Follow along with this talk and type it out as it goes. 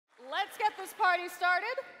party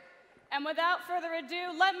started. And without further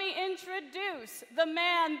ado, let me introduce the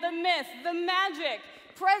man, the myth, the magic,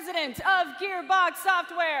 president of Gearbox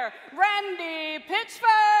Software, Randy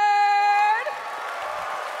Pitchford!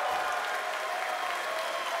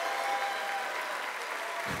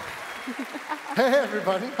 Hey,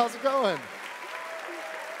 everybody. How's it going?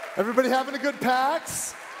 Everybody having a good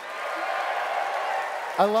PAX?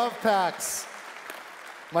 I love PAX.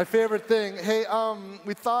 My favorite thing. Hey,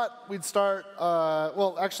 we thought we'd start,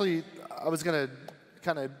 well, actually, I was going to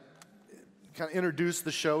kind of introduce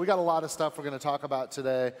the show. We got a lot of stuff we're going to talk about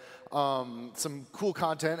today. Some cool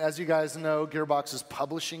content. As you guys know, Gearbox is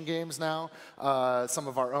publishing games now. Some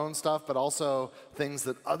of our own stuff, but also things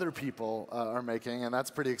that other people are making, and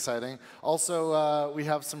that's pretty exciting. Also, we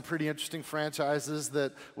have some pretty interesting franchises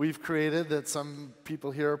that we've created that some people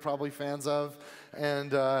here are probably fans of.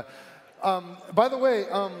 And by the way,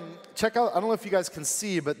 check out, I don't know if you guys can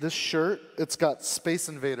see, but this shirt, it's got Space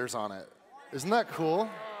Invaders on it. Isn't that cool?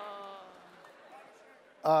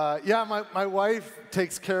 Yeah, my wife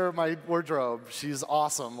takes care of my wardrobe. She's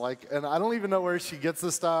awesome. And I don't even know where she gets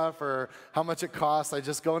this stuff or how much it costs. I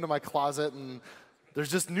just go into my closet and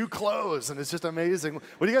there's just new clothes, and it's just amazing.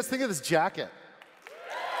 What do you guys think of this jacket?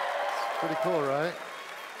 It's pretty cool, right?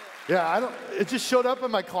 Yeah, it just showed up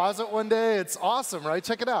in my closet one day. It's awesome, right?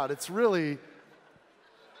 Check it out. It's really,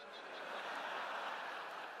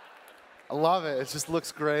 I love it. It just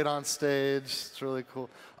looks great on stage. It's really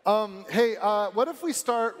cool. Hey, what if we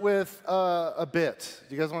start with a bit?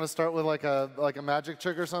 Do you guys want to start with like a magic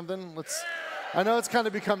trick or something? I know it's kind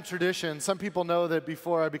of become tradition. Some people know that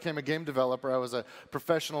before I became a game developer, I was a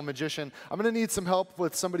professional magician. I'm going to need some help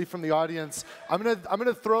with somebody from the audience. I'm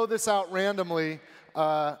gonna throw this out randomly.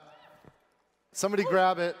 Somebody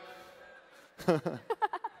grab it.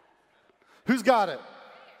 Who's got it?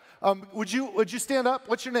 Would you stand up?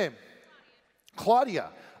 What's your name?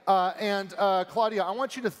 Claudia. Claudia, I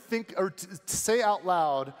want you to think or to say out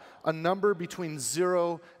loud a number between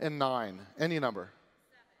 0 and 9. Any number.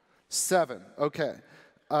 7. Okay.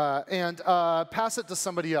 Pass it to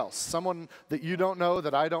somebody else. Someone that you don't know,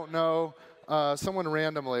 that I don't know, someone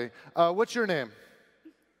randomly. What's your name?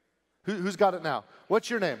 Who's got it now? What's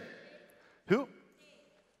your name? Who?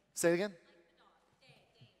 Say it again.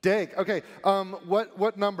 Dake. Okay.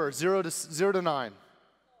 What number? 0 to 9.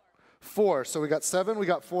 4. So we got 7, we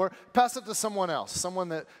got 4. Pass it to someone else, someone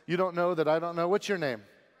that you don't know, that I don't know. What's your name?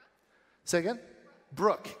 Say again?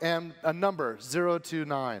 Brooke. And a number, 0 to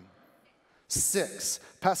 9. 6.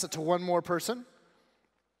 Pass it to one more person.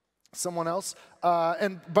 Someone else.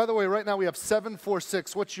 And by the way, right now we have 7, 4,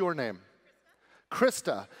 6. What's your name?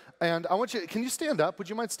 Krista. And I want you, can you stand up? Would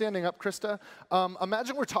you mind standing up, Krista?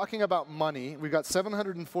 Imagine we're talking about money. We've got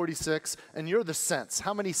 746, and you're the cents.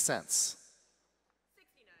 How many cents?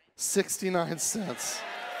 69 cents.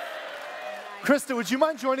 Krista, would you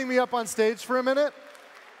mind joining me up on stage for a minute?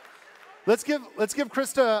 Let's give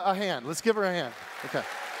Krista a hand. Let's give her a hand. Okay.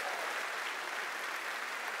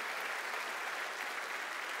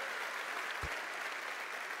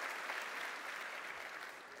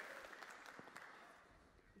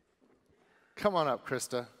 Come on up,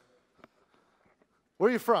 Krista.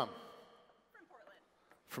 Where are you from? From Portland.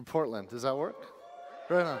 From Portland. Does that work?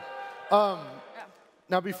 Right on.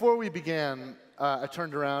 Now, before we began, I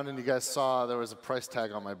turned around and you guys saw there was a price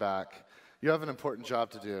tag on my back. You have an important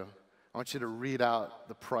job to do. I want you to read out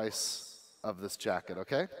the price of this jacket,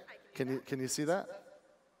 okay? Can you see that?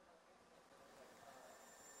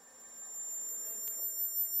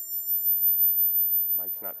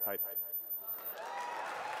 Mike's not typed.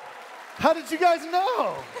 How did you guys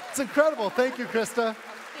know? It's incredible. Thank you, Krista.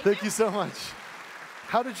 Thank you so much.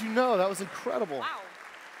 How did you know? That was incredible. Wow.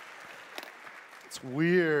 It's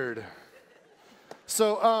weird.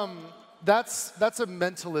 So that's a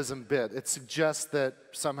mentalism bit. It suggests that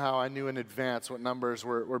somehow I knew in advance what numbers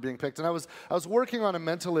were being picked. And I was working on a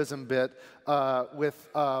mentalism bit that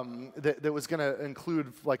was going to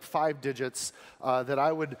include like 5 digits that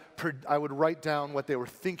I would write down what they were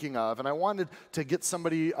thinking of. And I wanted to get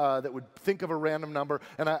somebody that would think of a random number.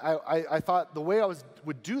 And I thought the way I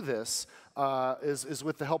would do this is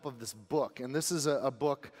with the help of this book. And this is a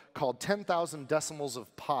book called 10,000 Decimals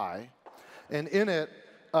of Pi. And in it,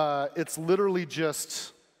 it's literally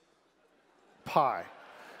just pi.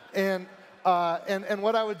 And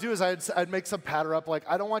what I would do is I'd make some pattern up, like,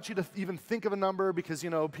 I don't want you to even think of a number because, you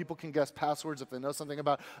know, people can guess passwords if they know something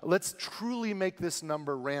about. Let's truly make this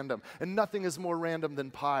number random. And nothing is more random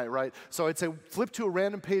than pi, right? So I'd say, flip to a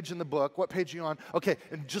random page in the book. What page are you on? Okay,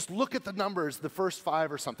 and just look at the numbers, the first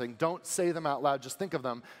 5 or something. Don't say them out loud, just think of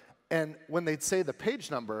them. And when they'd say the page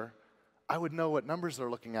number, I would know what numbers they're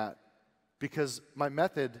looking at because my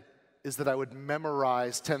method is that I would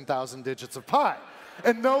memorize 10,000 digits of pi,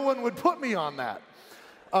 and no one would put me on that.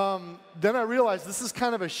 Then I realized this is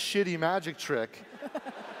kind of a shitty magic trick.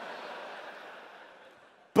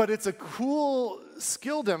 But it's a cool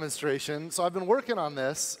skill demonstration, so I've been working on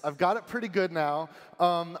this. I've got it pretty good now.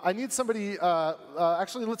 I need somebody,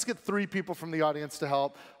 actually, let's get 3 people from the audience to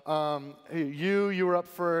help. Hey, you were up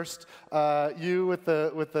first. You with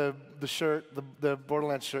the shirt, the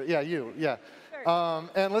Borderlands shirt. Yeah, you, yeah.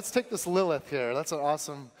 And let's take this Lilith here. That's an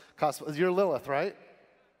awesome cosplay. You're Lilith, right?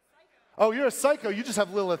 Oh, you're a psycho. You just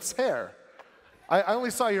have Lilith's hair. I only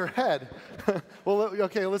saw your head. Well,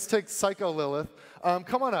 okay, let's take Psycho Lilith.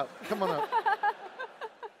 Come on up. Come on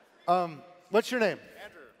up. What's your name?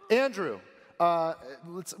 Andrew. Andrew.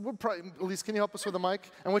 Elise, can you help us with a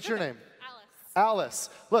mic? And what's your name? Alice.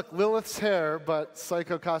 Look, Lilith's hair, but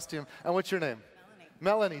psycho costume. And what's your name?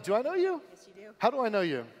 Melanie. Do I know you? Yes, you do. How do I know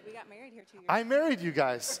you? We got married here 2 years ago. I married you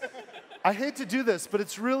guys. I hate to do this, but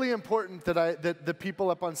it's really important that the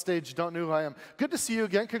people up on stage don't know who I am. Good to see you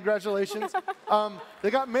again. Congratulations.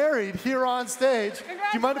 They got married here on stage. Do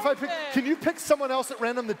you mind if I pick? Can you pick someone else at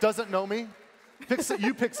random that doesn't know me?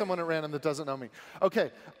 You pick someone at random that doesn't know me.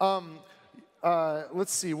 Okay.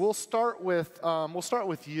 Let's see. We'll start with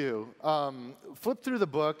you. Flip through the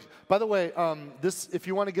book. By the way, if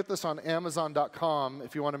you want to get this on Amazon.com,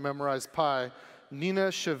 if you want to memorize pi,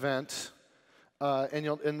 Nina Chavent.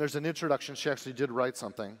 And there's an introduction. She actually did write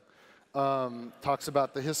something. Talks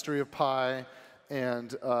about the history of pi and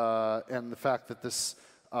the fact that this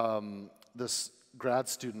grad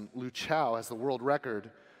student, Lu Chao, has the world record,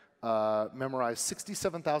 memorized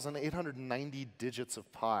 67,890 digits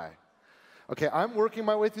of pi. Okay, I'm working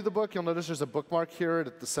my way through the book. You'll notice there's a bookmark here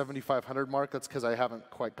at the 7,500 mark. That's because I haven't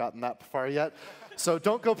quite gotten that far yet. So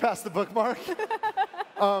don't go past the bookmark.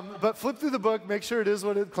 But flip through the book, make sure it is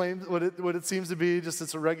what it claims, what it seems to be. It's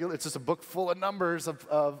just a book full of numbers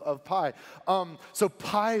of pi. So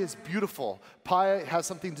pi is beautiful. Pi has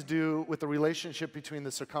something to do with the relationship between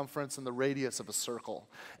the circumference and the radius of a circle.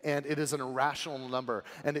 And it is an irrational number.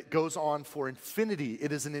 And it goes on for infinity.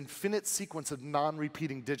 It is an infinite sequence of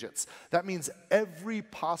non-repeating digits. That means every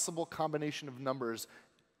possible combination of numbers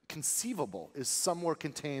conceivable is somewhere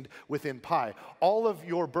contained within pi. All of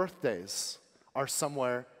your birthdays are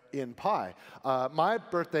somewhere in pi. My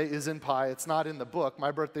birthday is in pi. It's not in the book. My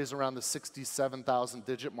birthday is around the 67,000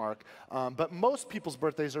 digit mark. But most people's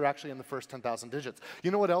birthdays are actually in the first 10,000 digits.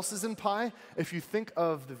 You know what else is in pi? If you think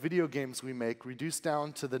of the video games we make reduced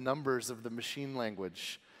down to the numbers of the machine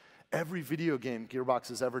language, every video game Gearbox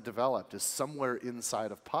has ever developed is somewhere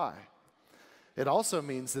inside of pi. It also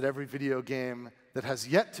means that every video game that has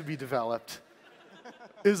yet to be developed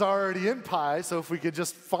is already in pi, so if we could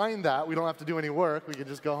just find that, we don't have to do any work. We could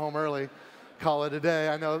just go home early, call it a day.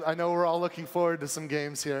 I know we're all looking forward to some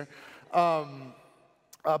games here.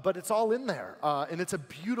 But it's all in there, and it's a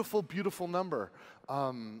beautiful, beautiful number.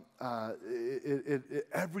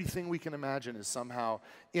 Everything we can imagine is somehow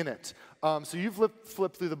in it. So you've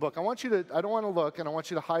flipped through the book. I don't want to look, and I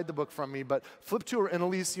want you to hide the book from me, but flip to, and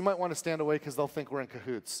Elise, you might want to stand away because they'll think we're in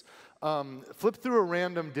cahoots. Flip through a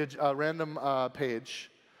random page.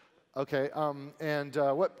 Okay, and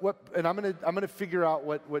I'm gonna figure out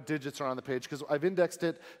what digits are on the page because I've indexed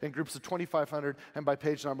it in groups of 2,500 and by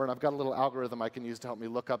page number, and I've got a little algorithm I can use to help me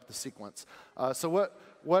look up the sequence. So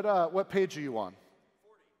what page are you on? 40.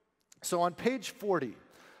 So on page 40,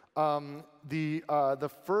 the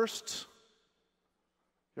first.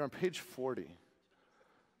 You're on page 40.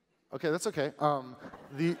 Okay, that's okay.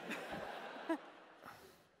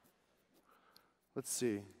 Let's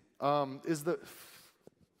see. Is the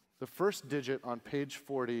first digit on page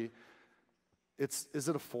 40, is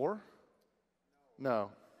it a 4?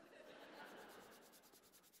 No.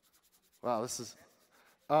 Wow, this is,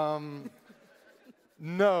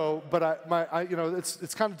 no, but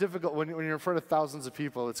it's kind of difficult when you're in front of thousands of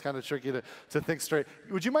people. It's kind of tricky to think straight.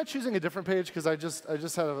 Would you mind choosing a different page? Because I just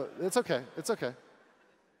had it's okay, it's okay.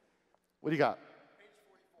 What do you got? Page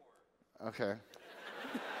 44. Okay.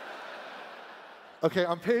 Okay,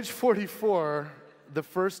 on page 44, the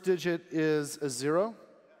first digit is a 0,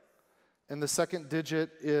 and the second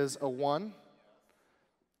digit is a 1,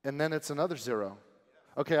 and then it's another 0.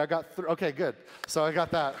 Okay, okay, good. So I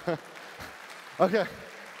got that. Okay,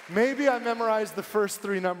 maybe I memorized the first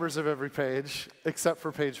 3 numbers of every page, except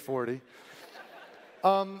for page 40.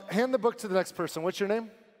 Hand the book to the next person. What's your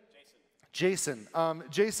name? Jason.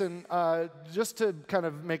 Jason, just to kind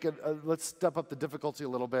of make it, let's step up the difficulty a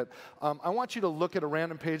little bit. I want you to look at a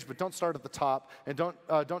random page, but don't start at the top, and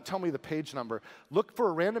don't tell me the page number. Look for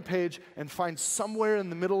a random page and find somewhere in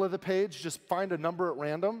the middle of the page, just find a number at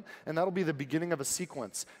random, and that'll be the beginning of a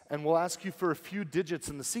sequence. And we'll ask you for a few digits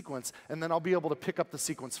in the sequence, and then I'll be able to pick up the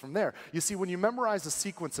sequence from there. You see, when you memorize a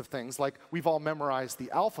sequence of things, like we've all memorized the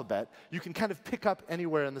alphabet, you can kind of pick up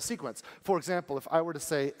anywhere in the sequence. For example, if I were to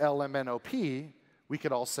say LMNOP, we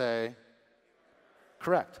could all say,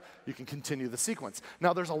 correct. You can continue the sequence.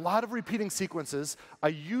 Now, there's a lot of repeating sequences. I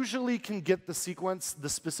usually can get the sequence, the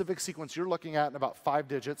specific sequence you're looking at, in about 5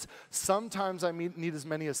 digits. Sometimes I need as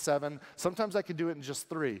many as 7. Sometimes I can do it in just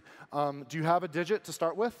 3. Do you have a digit to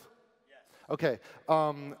start with? Okay,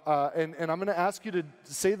 and I'm going to ask you to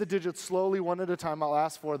say the digits slowly, one at a time. I'll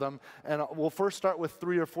ask for them, and we'll first start with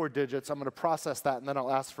 3 or 4 digits. I'm going to process that, and then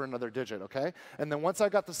I'll ask for another digit, okay? And then once I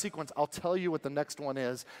got the sequence, I'll tell you what the next one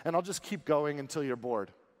is, and I'll just keep going until you're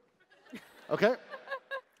bored. Okay?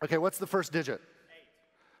 Okay, what's the first digit?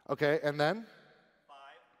 8. Okay, and then? 5.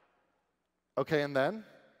 Okay, and then?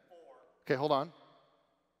 4. Okay, hold on.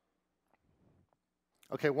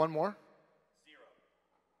 Okay, one more.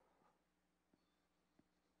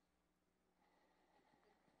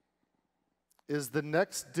 Is the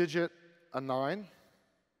next digit a 9? Nope.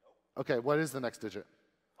 Okay, what is the next digit?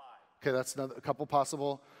 5. Okay, that's a couple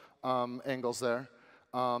possible angles there.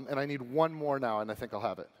 And I need one more now, and I think I'll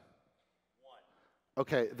have it. 1.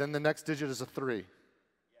 Okay, then the next digit is a 3. Yes.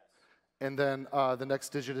 And then the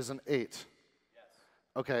next digit is an 8. Yes.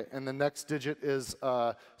 Okay, and the next digit is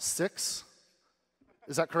 6.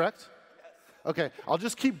 Is that correct? Yes. Okay, I'll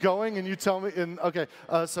just keep going, and you tell me. Okay,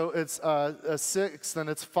 so it's 6, then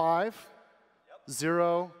it's 5.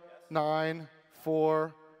 0, 9,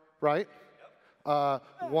 4, right?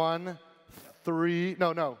 1, 3,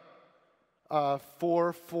 no.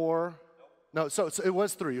 4, 4, no, so it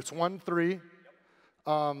was 3. It's 1, 3.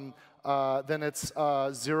 Then it's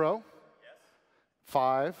 0,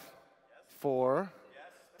 5, 4,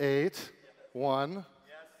 8, 1,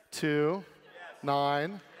 2,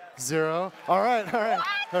 9, 0. All right.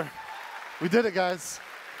 We did it, guys.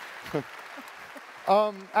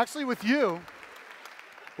 Actually, with you,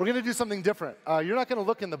 we're going to do something different. You're not going to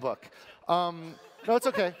look in the book. No, it's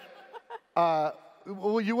okay.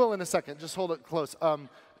 Well, you will in a second. Just hold it close.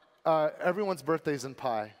 Everyone's birthday's in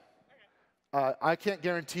pi. I can't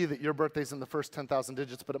guarantee that your birthday's in the first 10,000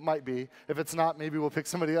 digits, but it might be. If it's not, maybe we'll pick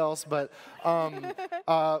somebody else. But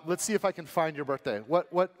let's see if I can find your birthday.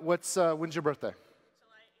 When's your birthday?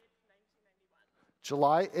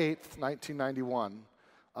 July 8th, 1991.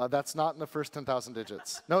 That's not in the first 10,000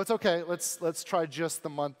 digits. No, it's okay. Let's try just the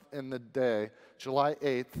month and the day. July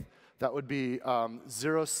 8th, that would be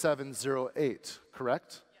 0708,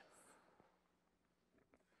 correct?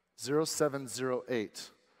 Yes. 0708.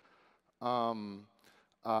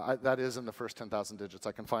 That is in the first 10,000 digits.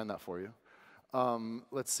 I can find that for you.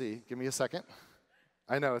 Let's see. Give me a second.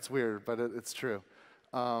 I know, it's weird, but it's true.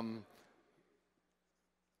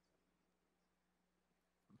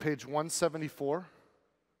 Page 174.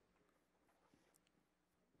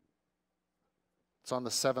 It's on the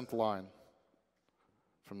 7th line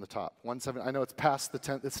from the top. 170. I know it's past the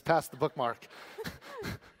 10th. It's past the bookmark.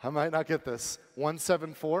 I might not get this.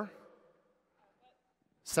 174.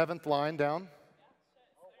 7th line down.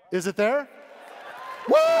 Is it there?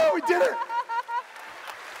 Woo! We did it!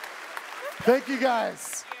 Thank you,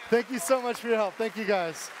 guys. Thank you so much for your help. Thank you,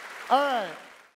 guys. All right.